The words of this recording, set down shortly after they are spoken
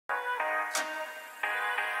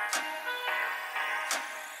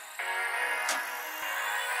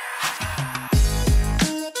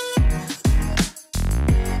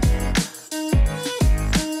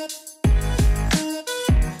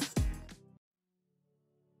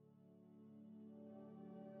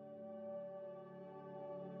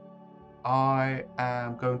I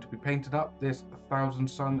am going to be painting up this 1000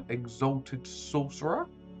 Sun Exalted Sorcerer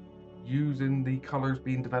using the colours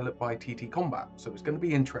being developed by TTCombat, so it's going to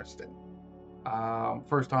be interesting.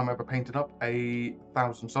 First time ever painting up a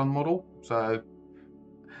 1000 Sun model, so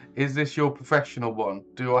is this your professional one?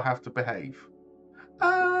 Do I have to behave?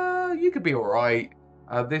 You could be alright.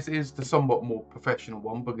 This is the somewhat more professional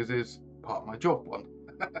one because it's part of my job one.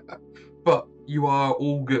 But you are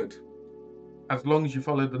all good. As long as you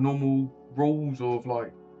follow the normal rules of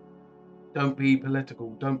like, don't be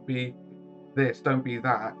political, don't be this, don't be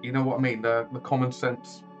that. You know what I mean? The common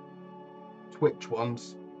sense Twitch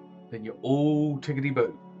ones, then you're all tickety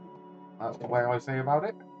boo. That's the way I say about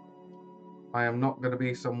it. I am not going to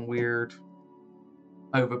be some weird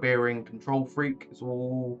overbearing control freak. It's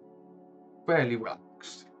all fairly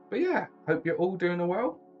relaxed. But yeah, hope you're all doing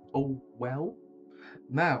well. All well.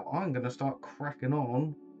 Now I'm going to start cracking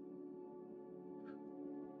on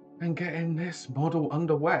and getting this model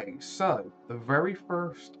underway. So the very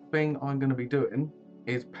first thing I'm going to be doing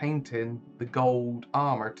is painting the gold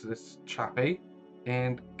armor to this chappy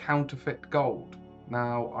in counterfeit gold.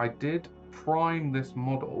 Now I did prime this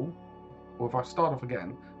model, or if I start off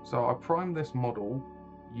again, so I primed this model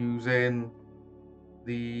using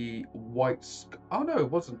the oh no, it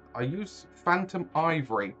wasn't. I used Phantom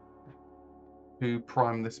Ivory to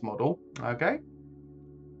prime this model. Okay.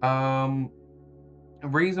 The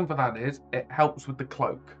reason for that is it helps with the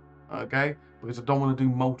cloak. Okay, because I don't want to do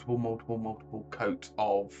multiple coats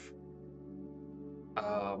of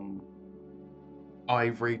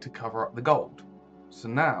ivory to cover up the gold. So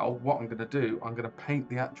now what I'm going to do, I'm going to paint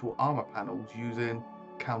the actual armor panels using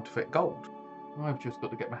counterfeit gold. I've just got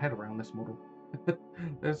to get my head around this model.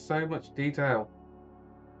 There's so much detail.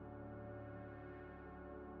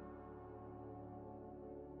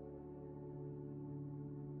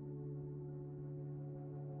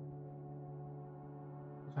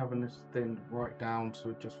 Just having this thinned right down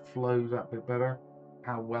so it just flows that bit better.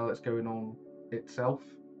 How well it's going on itself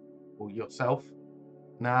or yourself.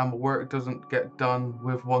 Nah, my work doesn't get done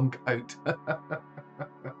with one coat.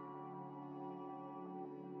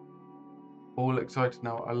 All excited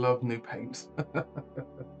now. I love new paints.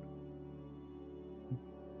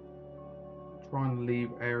 Trying to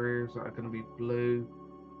leave areas that are going to be blue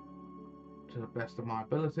to the best of my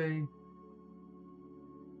ability.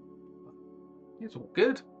 It's all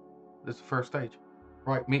good. This is the first stage.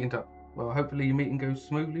 Right, meeting done. Well, hopefully your meeting goes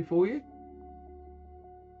smoothly for you.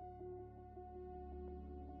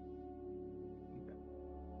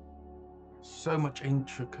 So much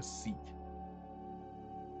intricacy.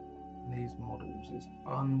 These models is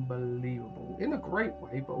unbelievable. In a great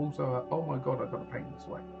way, but also, oh my god, I've got to paint this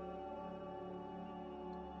way.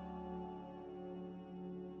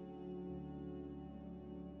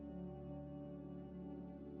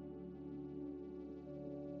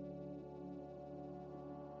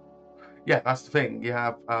 Yeah, that's the thing. You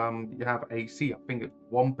have AC. I think it's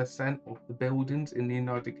 1% of the buildings in the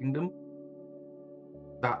United Kingdom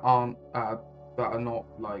that aren't that are not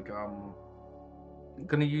like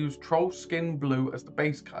gonna use troll skin blue as the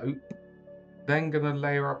base coat, then gonna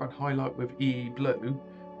layer up and highlight with EE blue,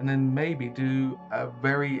 and then maybe do a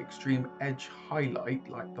very extreme edge highlight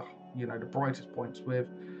like the brightest points with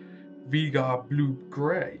Vigar blue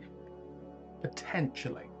grey.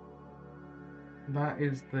 Potentially. That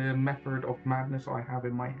is the method of madness I have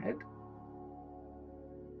in my head.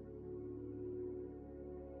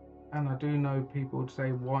 And I do know people would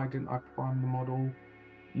say, why didn't I prime the model?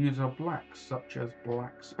 Use a black, such as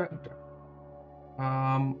Black Spectre.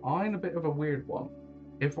 I'm a bit of a weird one.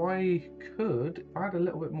 If I had a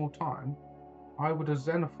little bit more time, I would have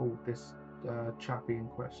xenophiled this chappie in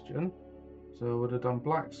question. So I would have done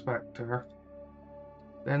Black Spectre.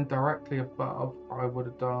 Then directly above, I would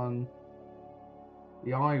have done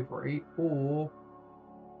the Ivory or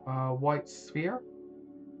White Sphere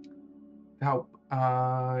to help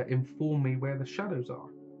inform me where the shadows are.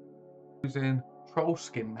 Using Troll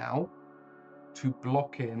Skin now to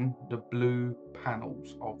block in the blue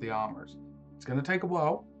panels of the armors. It's going to take a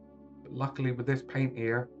while, but luckily with this paint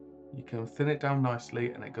here, you can thin it down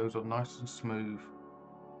nicely and it goes on nice and smooth.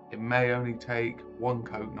 It may only take one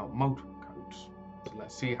coat, not multiple coats. So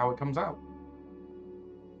let's see how it comes out.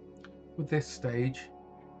 With this stage,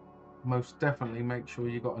 most definitely make sure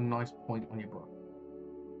you got a nice point on your brush.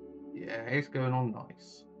 Yeah, it's going on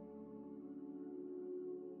nice.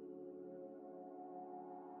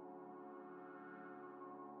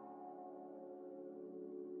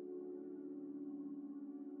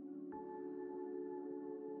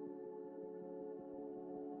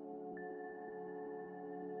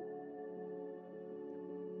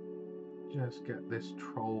 Just get this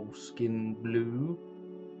troll skin blue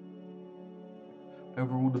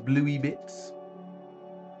over all the bluey bits.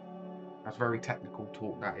 That's very technical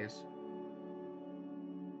talk, that is.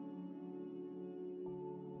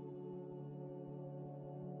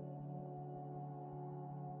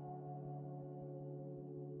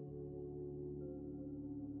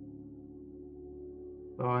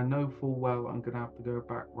 So I know full well I'm going to have to go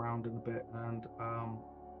back round in a bit and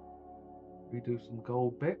redo some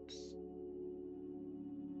gold bits.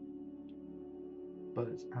 But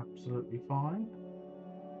it's absolutely fine.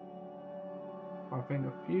 I think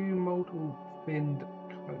a few modal thinned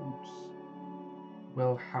coats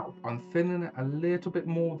will help. I'm thinning it a little bit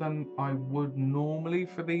more than I would normally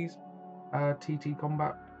for these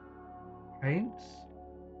TTCombat paints.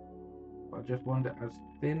 But I just want it as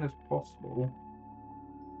thin as possible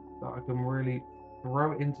that I can really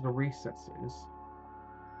throw it into the recesses.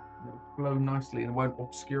 It'll flow nicely and it won't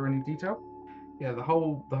obscure any detail. Yeah, the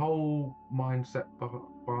whole mindset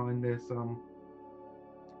behind this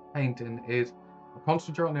painting is I'll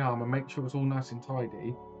concentrate on the armor, make sure it's all nice and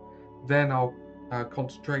tidy. Then I'll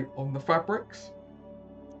concentrate on the fabrics,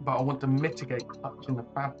 but I want to mitigate touching the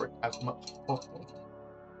fabric as much as possible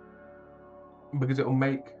because it will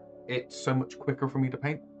make it so much quicker for me to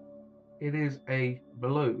paint. It is a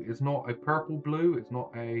blue. It's not a purple blue. It's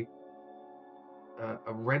not a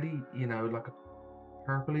reddy, you know, like a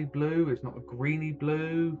purpley blue. It's not a greeny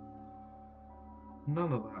blue.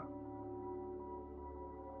 None of that.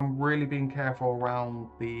 I'm really being careful around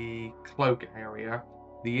the cloak area.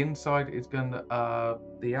 The inside is gonna,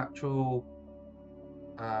 the actual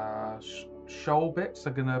shoal bits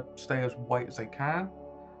are gonna stay as white as they can.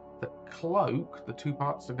 The cloak, the two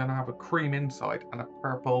parts, are gonna have a cream inside and a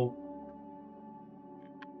purple.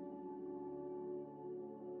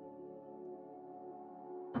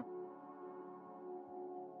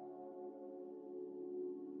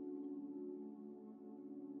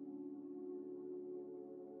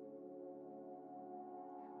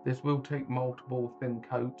 This will take multiple thin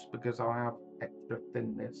coats because I have extra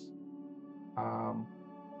thinness.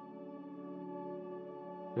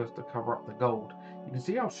 Just to cover up the gold. You can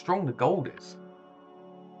see how strong the gold is.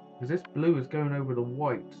 Because this blue is going over the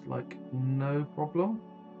white like no problem.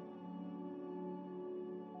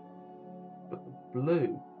 But the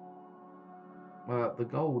blue, the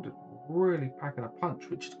gold is really packing a punch,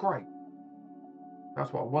 which is great.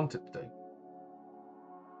 That's what I wanted to do.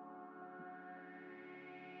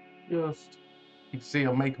 Just, you can see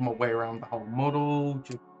I'm making my way around the whole model,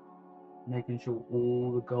 just making sure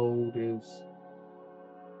all the gold is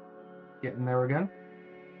getting there again.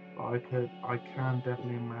 But I can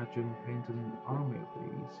definitely imagine painting an army of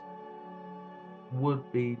these would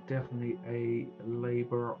be definitely a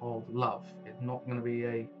labor of love. It's not going to be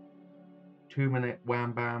a 2-minute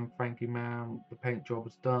wham bam, thank you ma'am, the paint job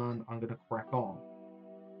is done, I'm going to crack on.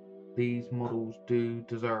 These models do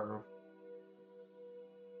deserve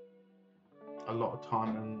a lot of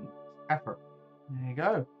time and effort. There you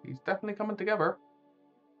go. He's definitely coming together.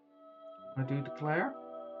 I do declare.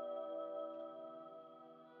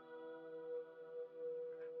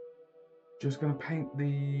 Just going to paint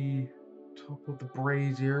the top of the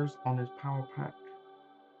braziers on his power pack.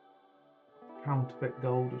 Counterfeit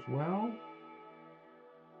gold as well.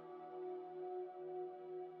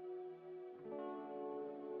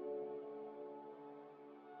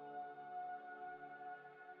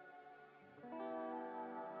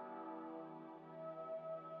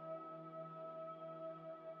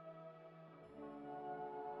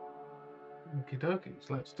 Okie dokies.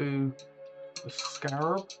 Let's do the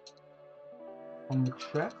scarab on the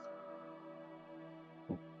chest.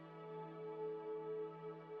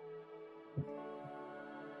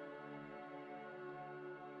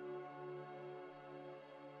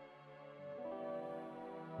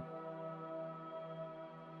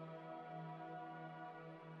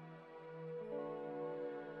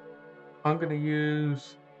 I'm going to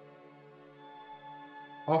use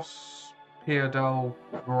Ospiadel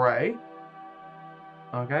Grey,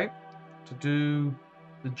 okay, to do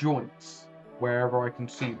the joints wherever I can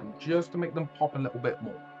see them, just to make them pop a little bit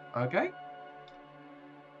more, okay?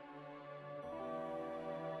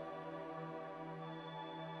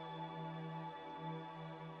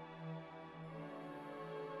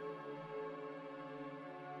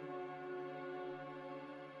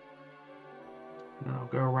 Now I'll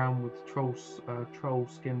go around with troll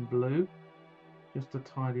skin blue, just to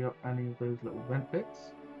tidy up any of those little vent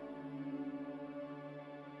bits.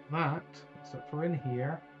 That, except for in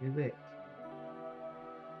here, is it.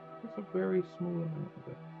 It's a very small amount of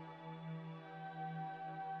it.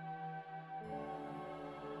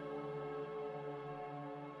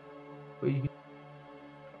 But you can...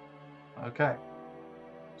 Okay.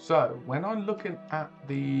 So when I'm looking at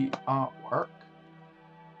the artwork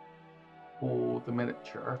for the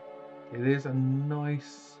miniature, it is a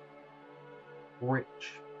nice,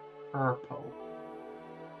 rich purple.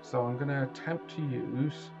 So I'm going to attempt to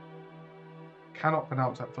use, cannot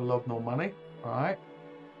pronounce that for love nor money, alright?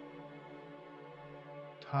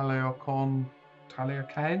 Taliocon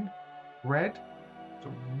red. It's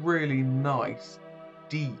a really nice,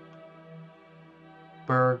 deep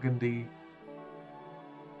burgundy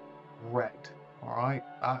red. Alright,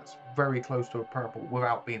 that's very close to a purple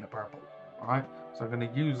without being a purple. Alright, so I'm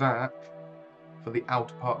going to use that for the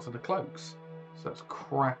outer parts of the cloaks. So let's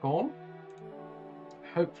crack on.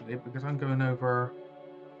 Hopefully, because I'm going over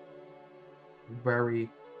very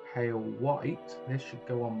pale white, this should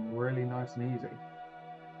go on really nice and easy.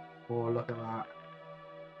 Oh, look at that.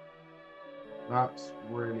 That's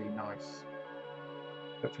really nice.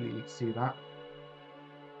 Hopefully you can see that.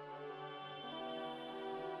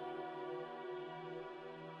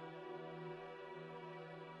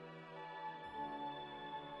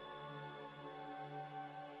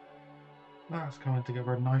 That's coming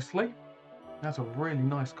together nicely. That's a really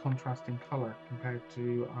nice contrasting colour compared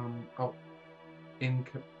to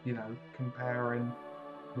comparing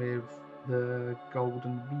with the gold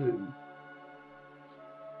and blue.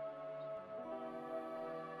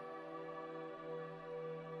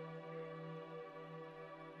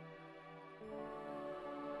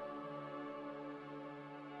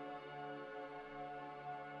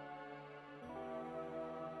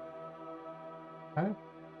 Okay.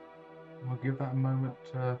 I'll give that a moment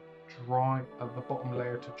to dry, the bottom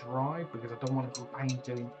layer to dry, because I don't want to be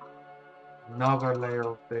painting another layer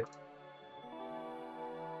of this.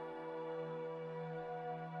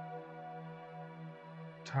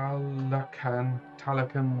 Talakan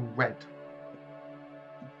red.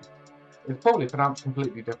 It's probably pronounced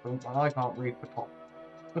completely different, but I can't read the top.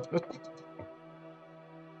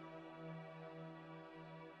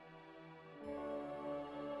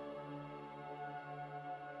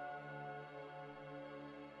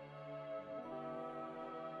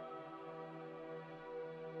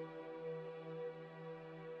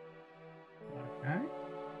 Okay.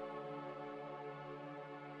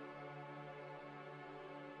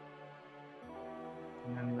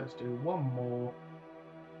 And then let's do one more,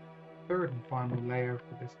 third and final layer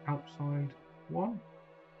for this outside one.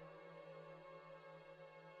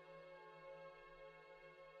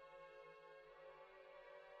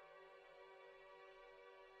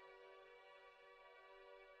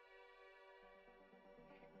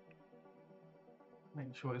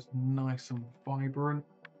 Make sure it's nice and vibrant.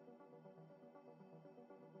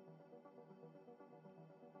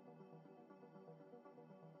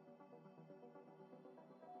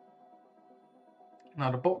 Now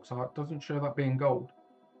the box art doesn't show that being gold,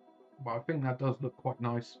 but I think that does look quite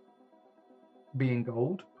nice being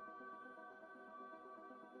gold.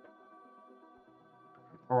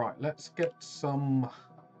 Alright, let's get some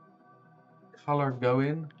colour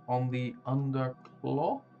going on the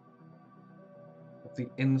undercloth of the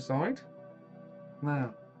inside.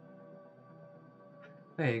 Now,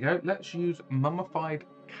 there you go. Let's use mummified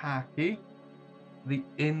khaki for the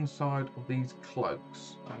inside of these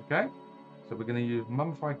cloaks. Okay, so we're going to use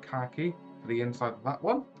mummified khaki for the inside of that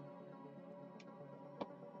one.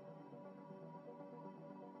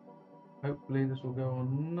 Hopefully this will go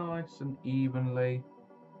on nice and evenly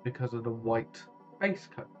because of the white base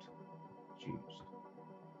coat used.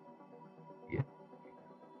 Yeah.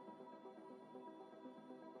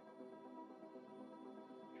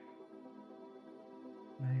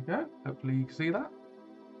 There you go. Hopefully you can see that.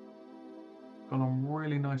 Gone on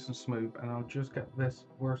really nice and smooth, and I'll just get this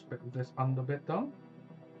worst bit of this under bit done.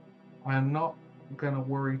 I am not going to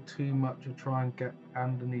worry too much to try and get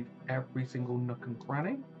underneath every single nook and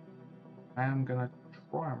cranny. I am going to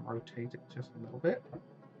try and rotate it just a little bit.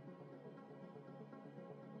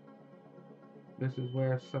 This is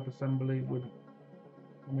where sub-assembly would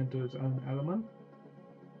come into its own element.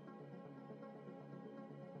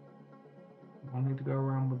 I need to go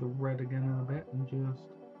around with the red again in a bit and just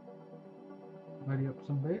tidy up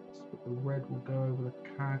some bits, but the red will go over the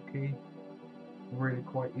khaki really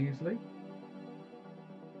quite easily.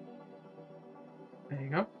 There you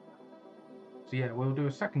go. So yeah, we'll do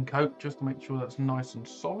a second coat just to make sure that's nice and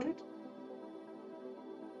solid.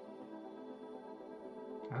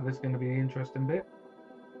 And this is going to be the interesting bit.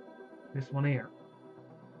 This one here.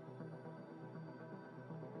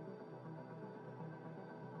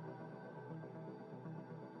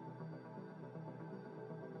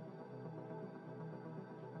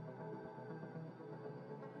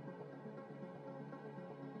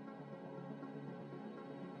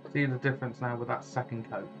 See the difference now with that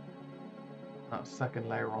second coat, that second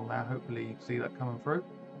layer on there. Hopefully you can see that coming through.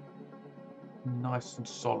 Nice and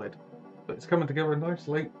solid, but it's coming together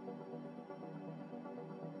nicely.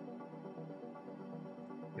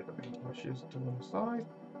 Get the paint brushes to one side.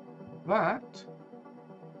 That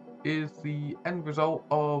is the end result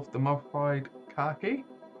of the modified khaki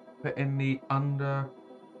put in the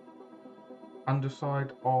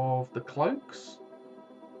underside of the cloaks.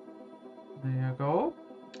 There you go.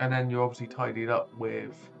 And then you obviously tidy it up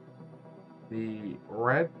with the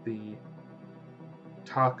red, the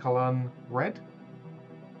Tarkalan red,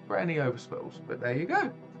 for any overspills. But there you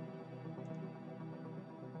go.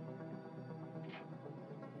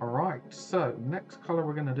 Alright, so next colour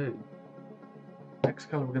we're going to do.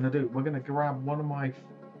 We're going to grab one of my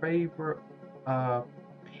favourite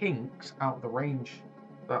pinks out of the range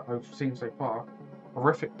that I've seen so far.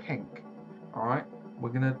 Horrific pink. Alright, we're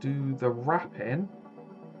going to do the wrapping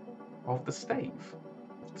of the stave,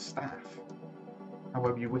 of the staff,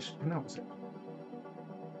 however you wish to pronounce it.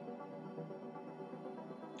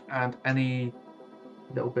 And any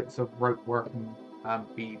little bits of rope work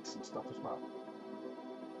and beads and stuff as well.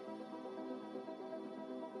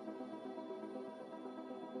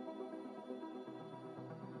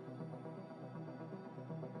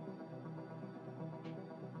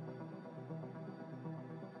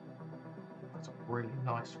 That's a really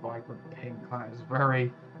nice, vibrant pink. That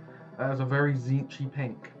is a very zinchy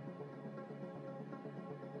pink.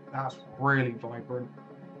 That's really vibrant.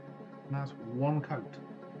 And that's one coat.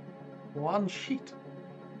 One sheet.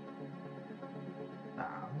 I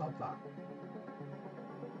love that.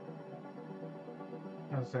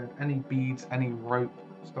 As I said, any beads, any rope,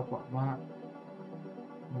 stuff like that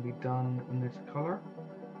will be done in this colour.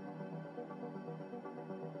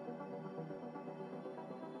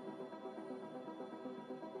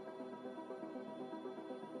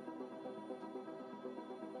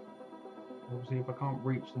 Obviously, if I can't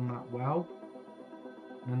reach them that well,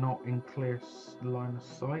 and they're not in clear line of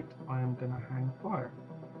sight, I am going to hang fire.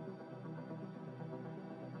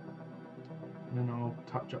 And then I'll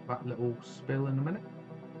touch up that little spill in a minute.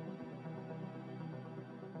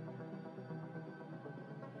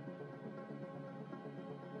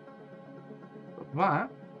 But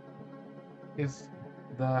that is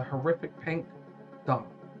the horrific pink done.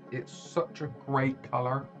 It's such a great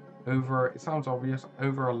colour over, it sounds obvious,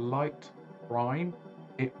 over a light brine.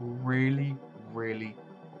 It really, really,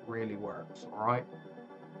 really works, alright?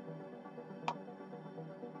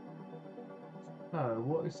 So,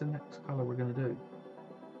 what is the next colour we're going to do?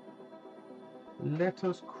 Let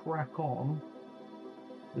us crack on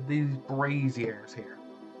with these braziers here.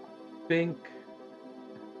 I think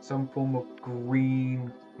some form of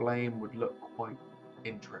green flame would look quite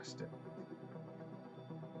interesting.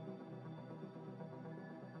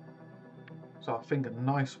 So I think a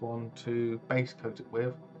nice one to base coat it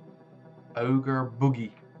with, Ogre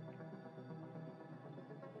Boogie.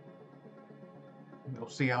 We'll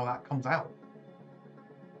see how that comes out.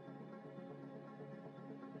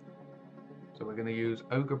 So we're going to use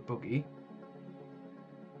Ogre Boogie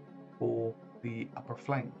for the upper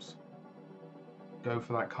flames. Go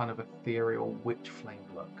for that kind of ethereal witch flame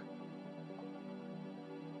look.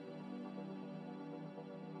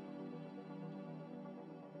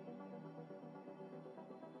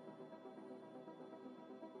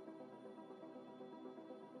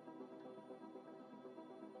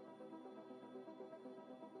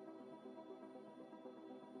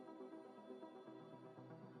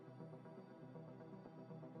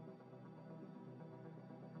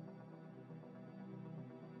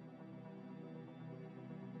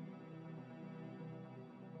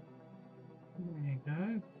 There you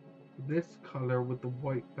go. This colour with the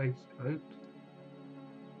white base coat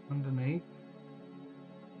underneath.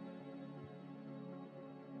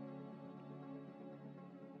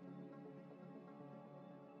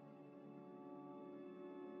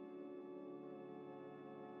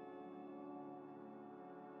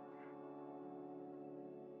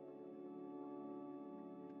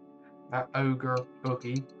 That Ogre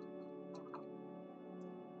Boogie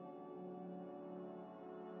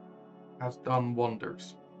has done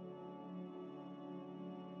wonders.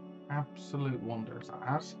 Absolute wonders, it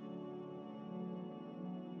has.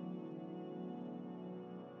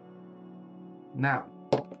 Now,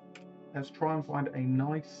 let's try and find a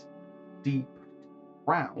nice, deep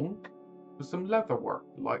brown with some leather work,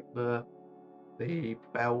 like the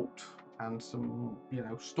belt and some,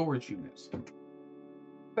 storage units.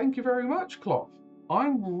 Thank you very much, cloth.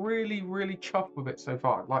 I'm really, really chuffed with it so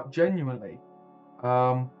far. Like, genuinely.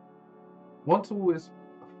 Once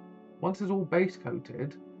it's all base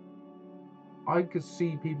coated, I could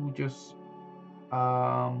see people just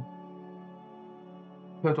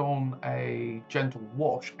put on a gentle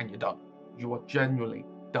wash and you're done. You are genuinely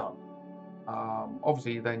done.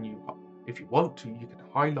 Obviously, then if you want to, you can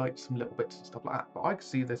highlight some little bits and stuff like that. But I could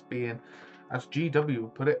see this being, as GW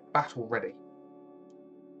would put it, battle ready.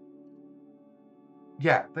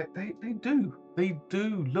 Yeah, they do. They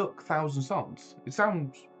do look Thousand Suns. It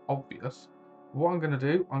sounds obvious. What I'm going to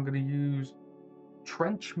do, I'm going to use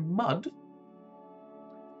Trench Mud.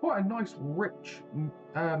 Quite a nice, rich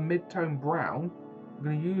mid-tone brown. I'm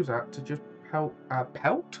going to use that to just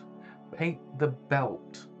paint the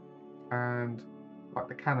belt and like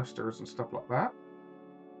the canisters and stuff like that.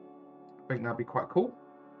 I think that'd be quite cool.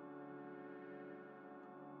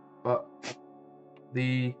 But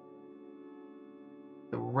the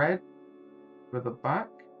red for the back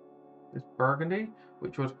is burgundy,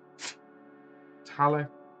 which was Talakan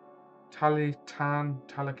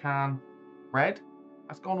red.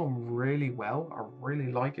 That's gone on really well. I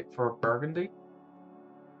really like it for a burgundy.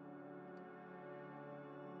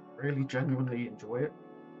 Really genuinely enjoy it.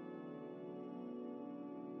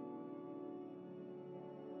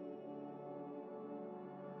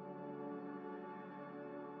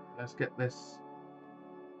 Let's get this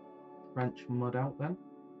French mud out then.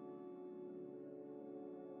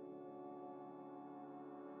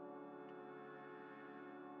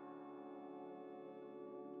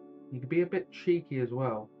 You can be a bit cheeky as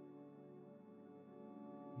well.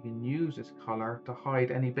 You can use this colour to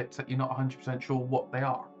hide any bits that you're not 100% sure what they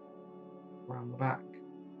are around the back.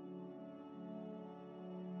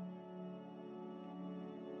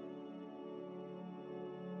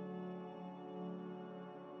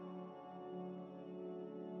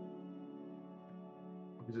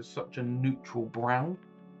 Because it's such a neutral brown.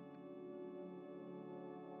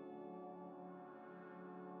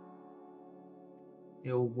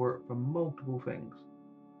 It'll work for multiple things.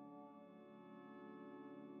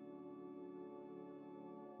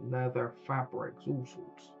 Leather, fabrics, all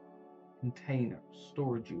sorts. Containers,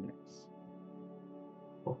 storage units,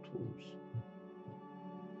 bottles.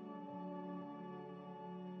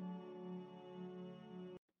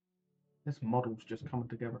 This model's just coming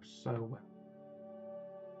together so well.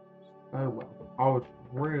 So well. I was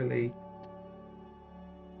really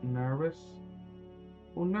nervous.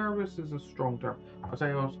 Well, nervous is a strong term. I'd say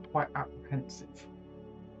I was quite apprehensive.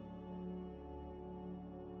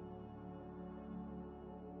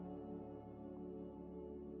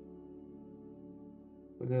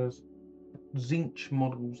 Because Zinch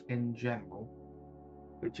models in general,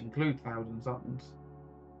 which include Thousand Suns,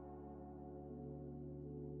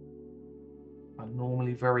 are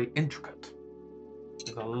normally very intricate.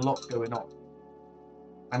 There's a lot going on.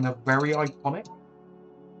 And they're very iconic.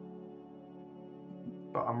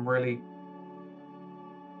 But I'm really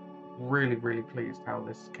pleased how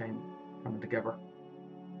this coming together.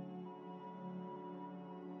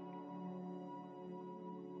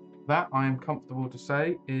 That I am comfortable to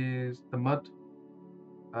say is the mud,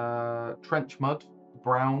 trench mud,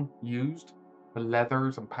 brown used for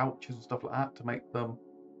leathers and pouches and stuff like that to make them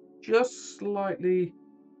just slightly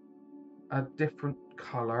a different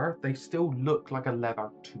color. They still look like a leather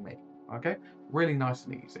to me. Okay, really nice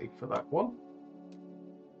and easy for that one.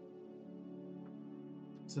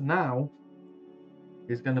 So now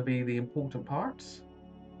is going to be the important parts.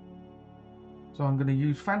 So I'm going to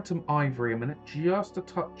use Phantom Ivory a minute just to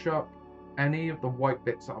touch up any of the white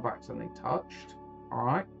bits that I've accidentally touched. All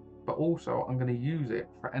right, but also I'm going to use it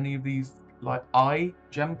for any of these like eye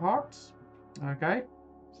gem parts. Okay,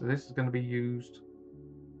 so this is going to be used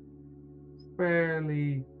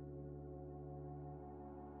fairly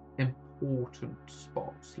important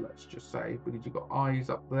spots, let's just say, because you've got eyes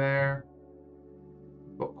up there.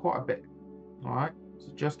 You've got quite a bit. All right, so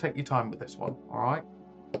just take your time with this one. All right.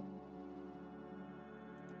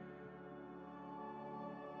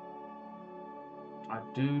 I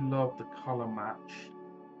do love the color match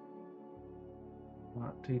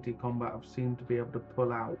that TTCombat have seemed to be able to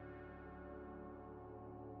pull out.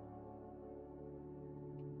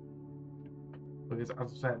 Because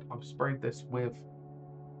as I said, I've sprayed this with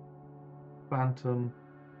Phantom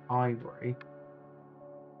Ivory.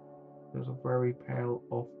 There's a very pale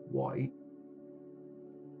off-white.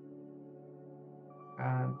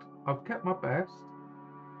 And I've kept my best,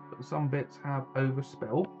 but some bits have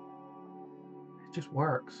overspill. It just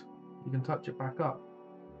works. You can touch it back up.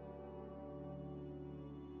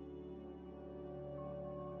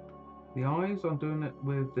 The eyes, I'm doing it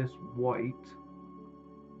with this white,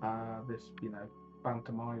 this,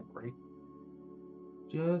 Phantom Ivory,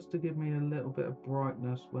 just to give me a little bit of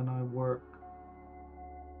brightness when I work,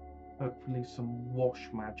 hopefully some wash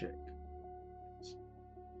magic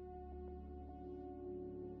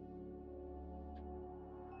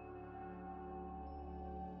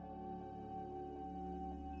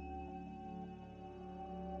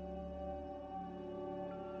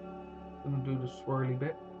Gonna do the swirly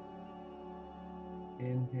bit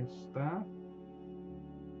in his staff.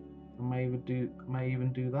 I may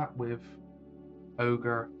even do that with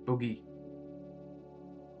Ogre Boogie.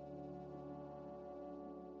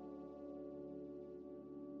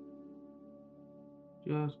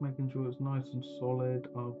 Just making sure it's nice and solid.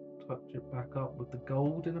 I'll touch it back up with the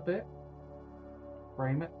gold in a bit.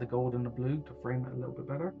 Frame it, the gold and the blue, to frame it a little bit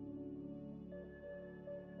better.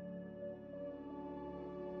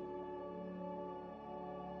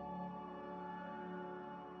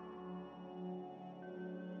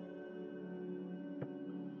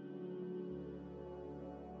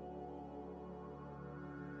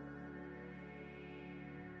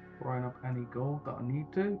 Drying up any gold that I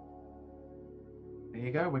need to. There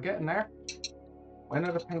you go, we're getting there. When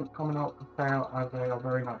are the paints coming out for sale? As they are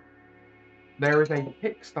very nice. There is a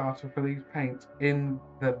Kickstarter for these paints in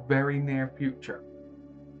the very near future.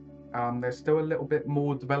 There's still a little bit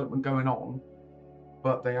more development going on,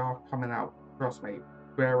 but they are coming out, trust me,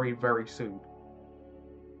 very, very soon.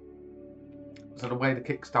 So the way the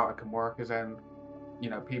Kickstarter can work is then, you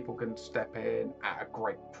know, people can step in at a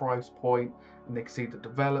great price point and they can see the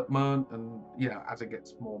development, and, you know, as it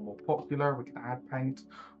gets more and more popular, we can add paint,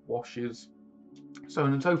 washes, so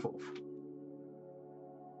on and so forth.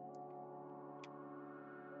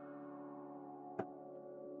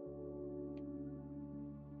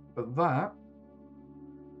 But that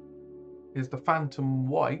is the Phantom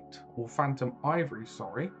White, or Phantom Ivory,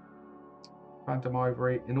 sorry. Phantom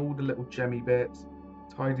Ivory in all the little gemmy bits,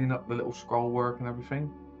 tidying up the little scroll work and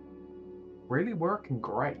everything. Really working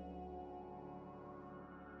great.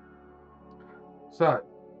 So,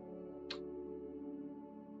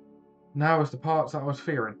 now is the parts that I was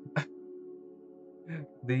fearing.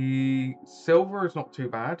 The silver is not too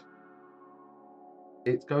bad.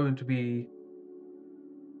 It's going to be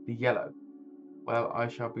the yellow. Well, I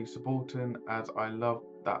shall be supporting, as I love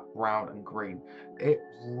that brown and green. It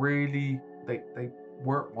really, they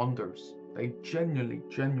work wonders. They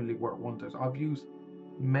genuinely work wonders. I've used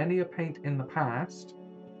many a paint in the past,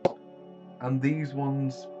 and these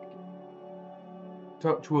ones,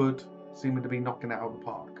 touch wood, seem to be knocking it out of the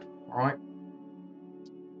park. Alright?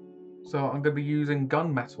 So I'm going to be using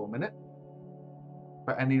gunmetal a minute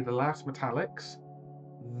for any of the last metallics.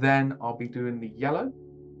 Then I'll be doing the yellow.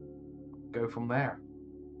 Go from there.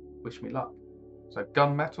 Wish me luck. So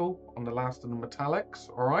gunmetal on the last of the metallics,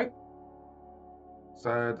 alright?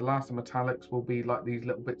 So the last of the metallics will be like these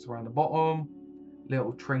little bits around the bottom,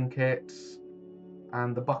 little trinkets,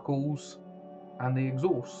 and the buckles, and the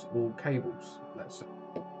exhausts, or cables, let's say.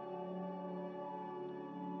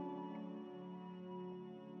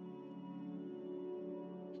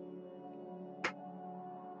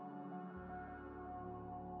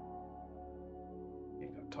 You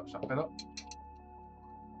can touch that bit up.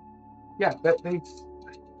 Yeah, they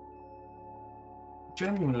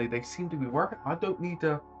genuinely, they seem to be working. I don't need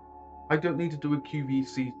to do a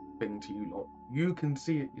QVC thing to you lot. You can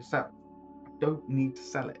see it yourself. I don't need to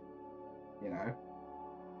sell it. You know,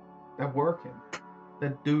 they're working.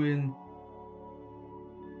 They're doing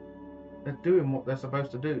what they're supposed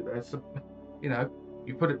to do. You know,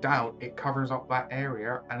 you put it down, it covers up that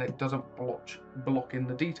area, and it doesn't block in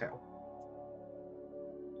the detail.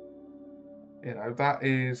 You know, that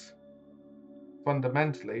is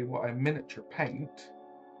fundamentally what a miniature paint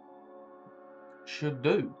should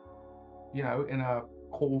do. You know, in a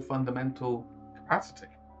core fundamental capacity.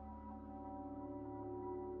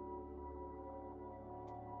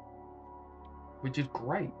 Which is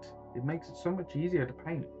great. It makes it so much easier to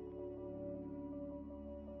paint.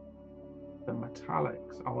 The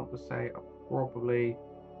metallics, I want to say, are probably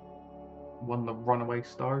one of the runaway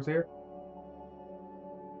stars here.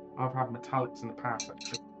 I've had metallics in the past that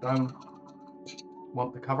just don't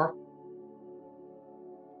want the cover.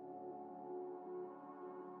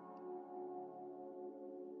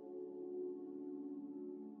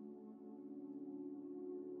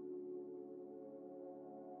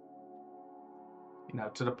 You know,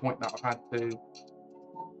 to the point that I've had to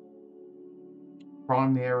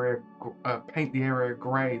prime the area, paint the area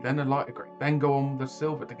grey, then a lighter grey, then go on with the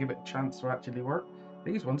silver to give it a chance to actually work.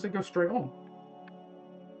 These ones, they go straight on.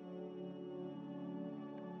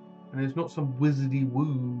 And there's not some wizardy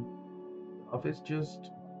woo of it's just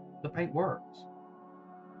the paint works.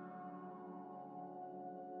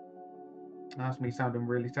 That's me sounding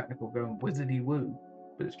really technical, going wizardy woo,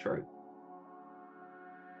 but it's true.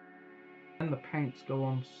 And the paints go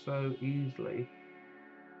on so easily,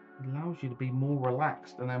 it allows you to be more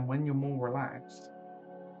relaxed, and then when you're more relaxed,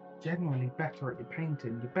 generally better at your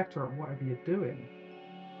painting, you're better at whatever you're doing.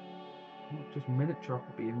 Not just miniature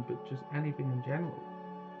hobbying, but just anything in general.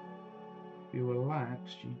 If you're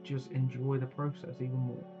relaxed, you just enjoy the process even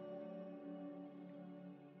more.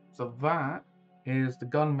 So that is the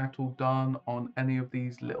gunmetal done on any of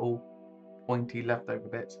these little pointy leftover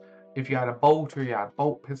bits. If you had a bolt or you had a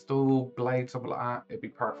bolt pistol, blade, something like that, it'd be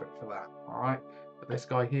perfect for that. Alright. But this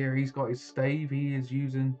guy here, he's got his stave, he is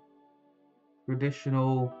using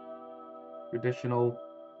traditional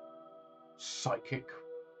psychic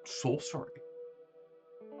sorcery.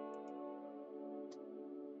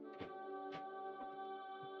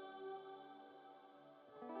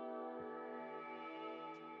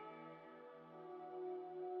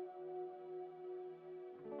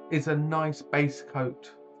 It's a nice base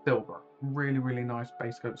coat silver. Really nice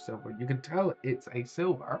base coat silver. You can tell it's a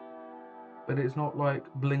silver, but it's not like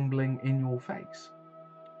bling bling in your face.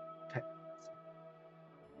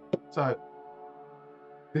 So,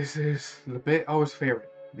 this is the bit I was fearing.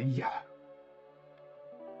 The yellow.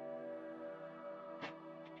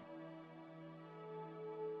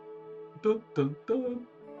 Dun, dun, dun.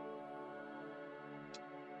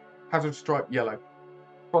 Hazard stripe yellow.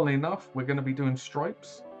 Funnily enough, we're going to be doing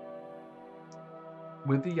stripes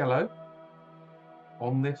with the yellow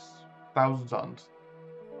on this 1,000 Suns.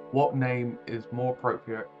 What name is more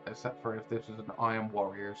appropriate, except for if this is an Iron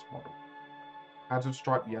Warriors model? Hazard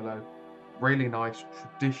stripe yellow. Really nice,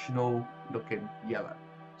 traditional looking yellow.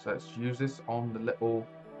 So let's use this on the little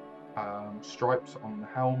stripes on the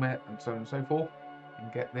helmet and so on and so forth,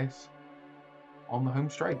 and get this on the home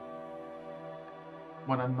straight.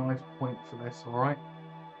 Want a nice point for this, alright?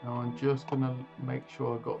 Now I'm just gonna make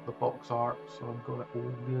sure I got the box art, so I've got it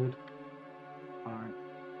all good. Alright.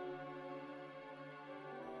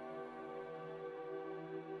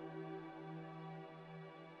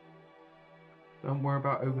 Don't worry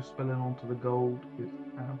about overspilling onto the gold, it's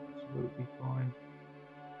absolutely fine.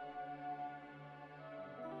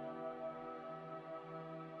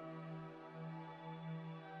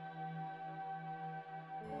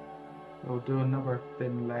 We'll do another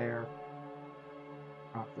thin layer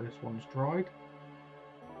after this one's dried.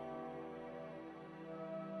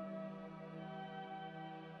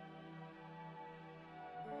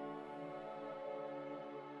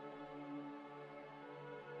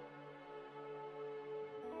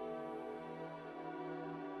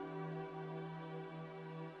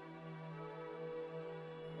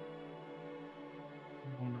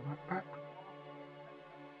 On the backpack.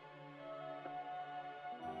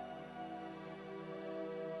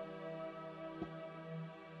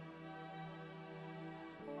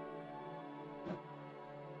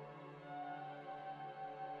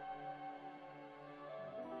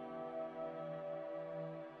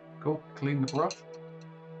 Cool, clean the brush.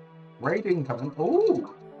 Raid incoming.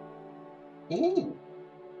 Ooh! Ooh!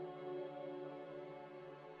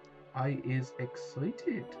 I is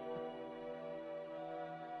excited.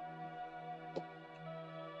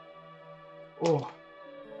 Oh,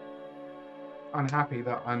 I'm happy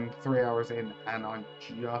that I'm 3 hours in and I'm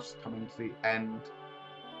just coming to the end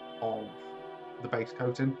of the base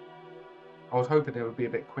coating. I was hoping it would be a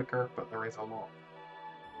bit quicker, but there is a lot.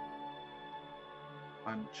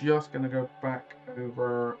 I'm just going to go back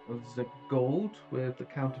over the gold with the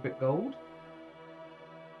counterfeit gold.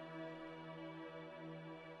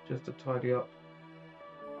 Just to tidy up.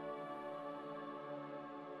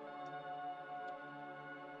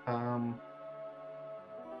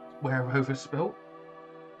 Where I've overspilt.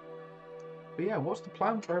 But yeah, what's the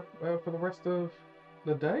plan for the rest of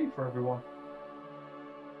the day for everyone?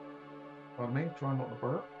 Pardon me, try not to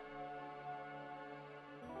burp.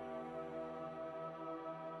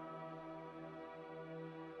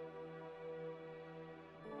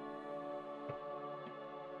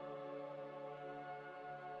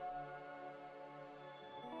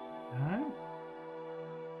 Alright.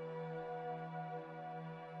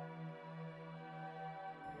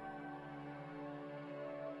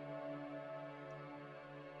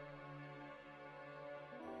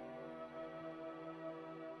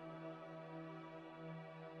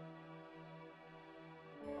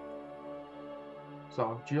 So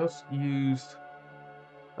I've just used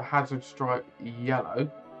the Hazard Stripe Yellow,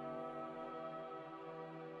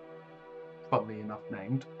 funnily enough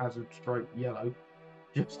named Hazard Stripe Yellow,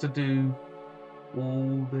 just to do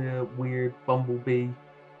all the weird bumblebee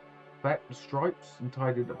effect, the stripes, and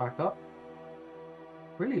tidied it back up.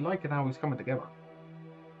 Really liking how he's coming together.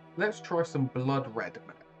 Let's try some blood red a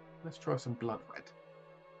minute. Let's try some blood red.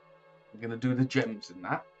 We're going to do the gems in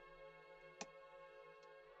that.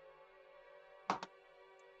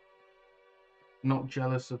 Not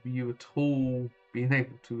jealous of you at all being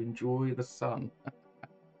able to enjoy the sun.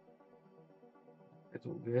 It's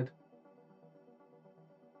all good.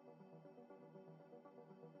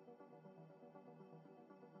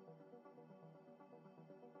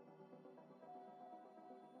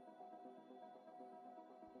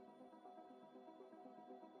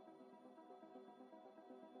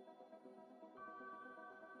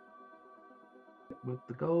 with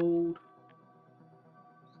the gold.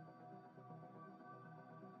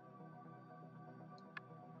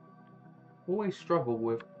 Always struggle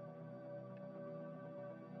with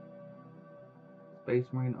Space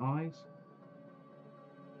Marine eyes.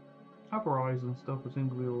 Other eyes and stuff seem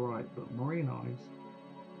to be alright, but Marine eyes,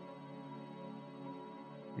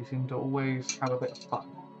 they seem to always have a bit of fun.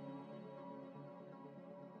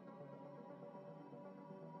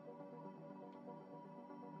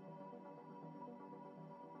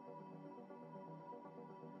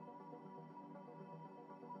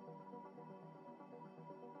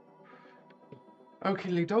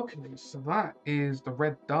 Okay, dokie, so that is the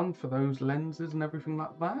red done for those lenses and everything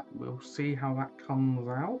like that. We'll see how that comes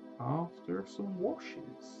out after some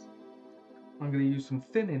washes. I'm going to use some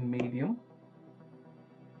thinning medium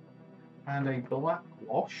and a black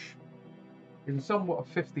wash in somewhat of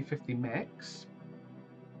 50-50 mix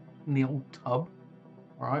in the old tub,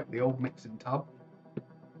 right, the old mixing tub, to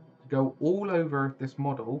go all over this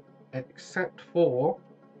model except for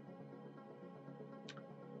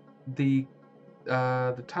the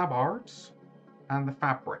tabards and the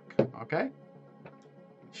fabric. Okay,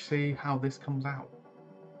 see how this comes out.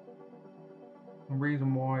 The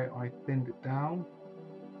reason why I thinned it down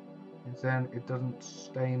is then it doesn't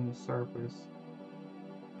stain the surface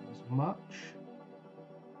as much.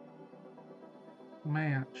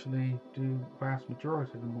 May actually do the vast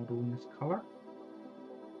majority of the model in this colour,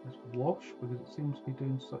 this wash, because it seems to be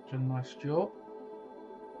doing such a nice job.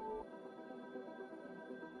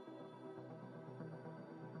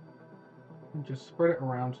 And just spread it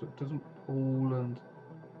around so it doesn't pull and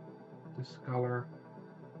discolour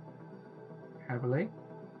heavily.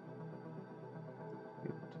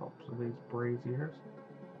 Get the tops of these braziers,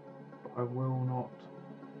 but I will not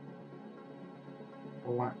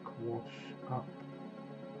black wash up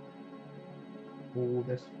all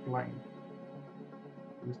this flame,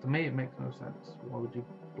 because to me it makes no sense. Why would you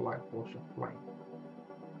black wash a flame?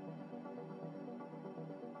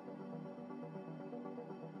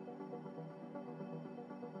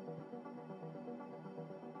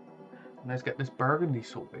 Let's get this burgundy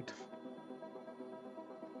sorted.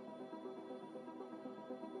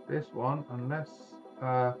 This one, unless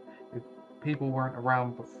if people weren't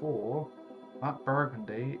around before, that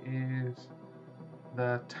burgundy is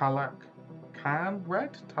the Talakan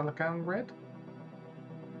red.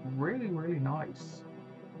 Really, really nice.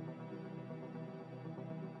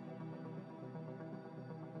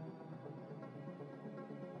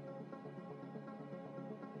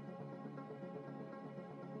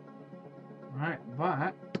 Right,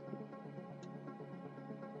 that,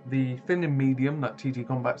 the thinning medium that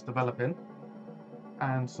TTCombat's developing,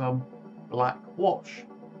 and some black wash.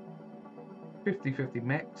 50-50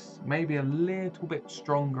 mix, maybe a little bit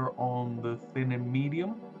stronger on the thinning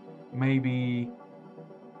medium, maybe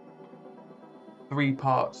 3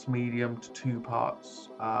 parts medium to 2 parts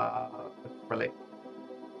acrylic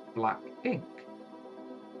black ink.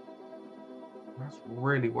 That's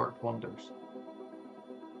really worked wonders.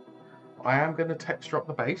 I am going to texture up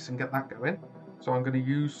the base and get that going. So I'm going to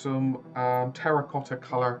use some terracotta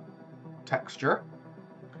color texture,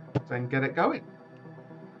 then get it going.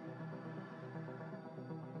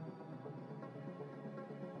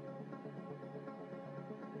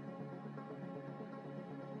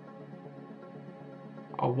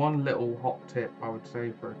 One little hot tip I would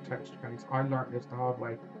say for a texture case, I learned this the hard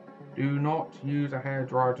way. Do not use a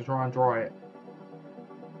hairdryer to try and dry it.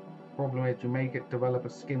 Problem is you make it develop a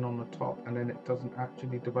skin on the top and then it doesn't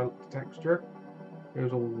actually develop the texture. It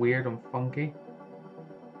was all weird and funky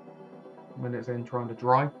when it's then trying to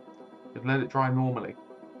dry. Just let it dry normally.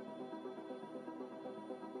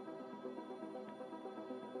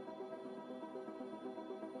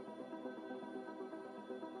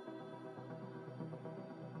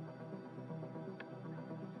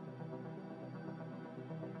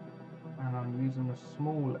 And I'm using the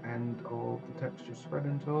small end of the texture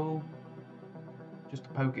spreading tool just to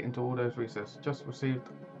poke it into all those recesses. Just received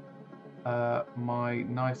my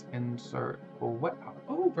nice insert for wet powder.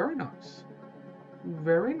 Oh, very nice.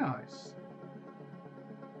 Very nice.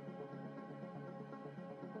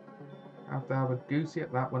 I have to have a goosey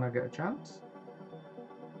at that when I get a chance.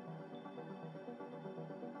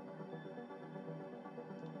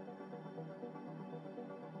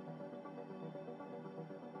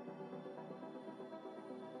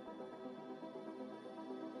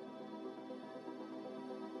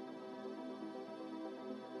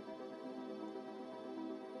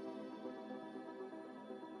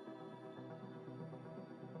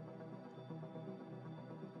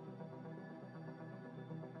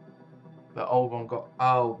 The old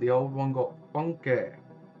one got funky.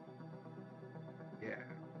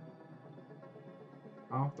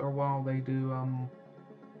 after a while they do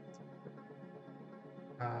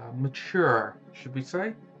mature, should we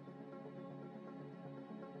say?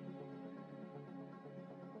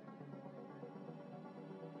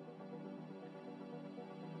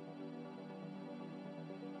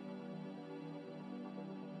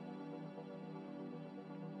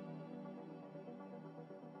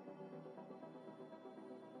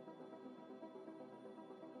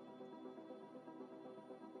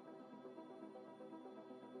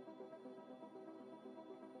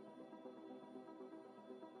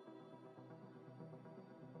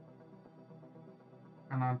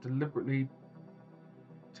 And I'm deliberately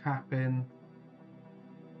tapping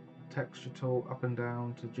texture tool up and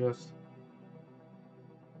down to just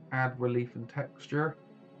add relief and texture.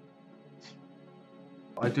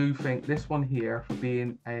 I do think this one here, for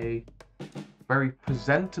being a very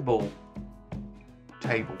presentable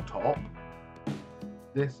tabletop,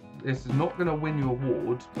 this is not going to win you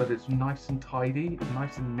awards, but it's nice and tidy,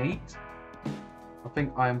 nice and neat. I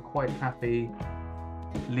think I am quite happy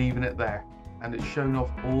leaving it there. And it's shown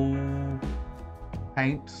off all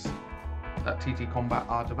paints that TTCombat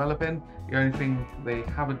are developing. The only thing they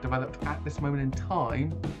haven't developed at this moment in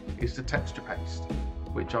time is the texture paste,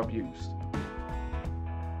 which I've used.